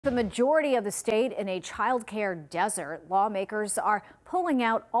The majority of the state in a childcare desert, lawmakers are pulling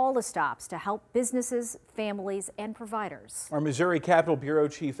out all the stops to help businesses, families, and providers. Our Missouri Capitol Bureau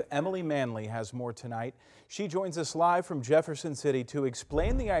Chief Emily Manley has more tonight. She joins us live from Jefferson City to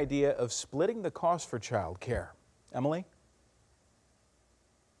explain the idea of splitting the cost for childcare. Emily?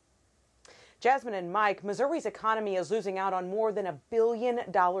 Jasmine and Mike, Missouri's economy is losing out on more than $1 billion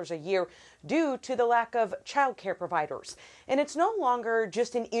a year due to the lack of child care providers. And it's no longer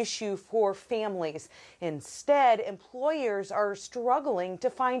just an issue for families. Instead, employers are struggling to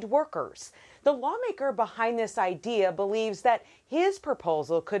find workers. The lawmaker behind this idea believes that his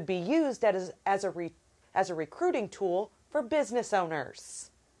proposal could be used as a recruiting tool for business owners.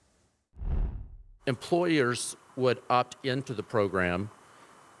 Employers would opt into the program.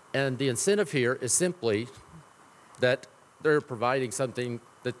 And the incentive here is simply that they're providing something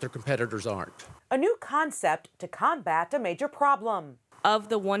that their competitors aren't. A new concept to combat a major problem. Of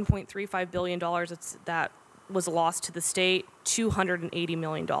the $1.35 billion that was lost to the state, $280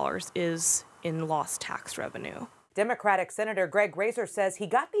 million is in lost tax revenue. Democratic Senator Greg Razor says he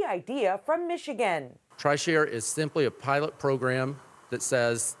got the idea from Michigan. TriShare is simply a pilot program that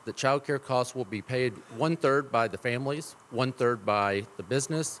says that child care costs will be paid 1/3 by the families, 1/3 by the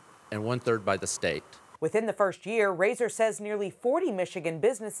business, and 1/3 by the state. Within the first year, Razor says nearly 40 Michigan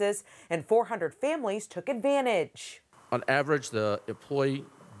businesses and 400 families took advantage. On average, the employee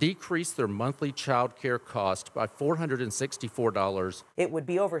decreased their monthly child care cost by $464. It would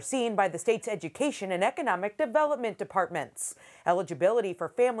be overseen by the state's education and economic development departments. Eligibility for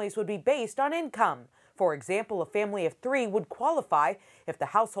families would be based on income. For example, a family of 3 would qualify if the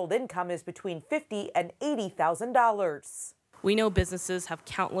household income is between $50,000 and $80,000. We know businesses have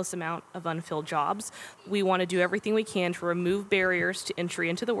countless amount of unfilled jobs. We want to do everything we can to remove barriers to entry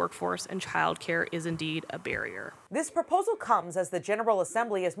into the workforce, and childcare is indeed a barrier. This proposal comes as the General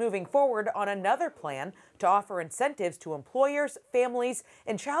Assembly is moving forward on another plan to offer incentives to employers, families,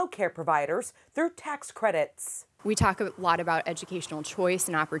 and childcare providers through tax credits. We talk a lot about educational choice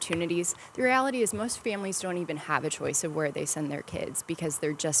and opportunities. The reality is most families don't even have a choice of where they send their kids because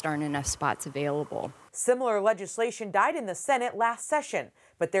there just aren't enough spots available. Similar legislation died in the Senate last session,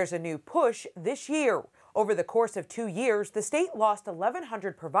 but there's a new push this year. Over the course of 2 years, the state lost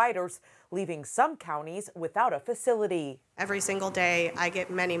 1,100 providers, leaving some counties without a facility. Every single day, I get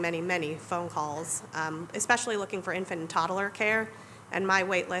many phone calls, especially looking for infant and toddler care. And my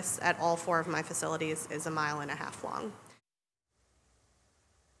wait list at all 4 of my facilities is 1.5 miles long.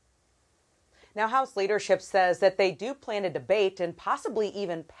 Now, House leadership says that they do plan to debate and possibly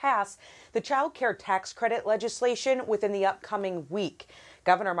even pass the child care tax credit legislation within the upcoming week.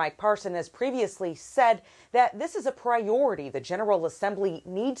 Governor Mike Parson has previously said that this is a priority the General Assembly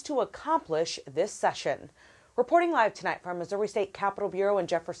needs to accomplish this session. Reporting live tonight from Missouri State Capitol Bureau in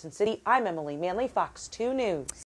Jefferson City, I'm Emily Manley, Fox 2 News.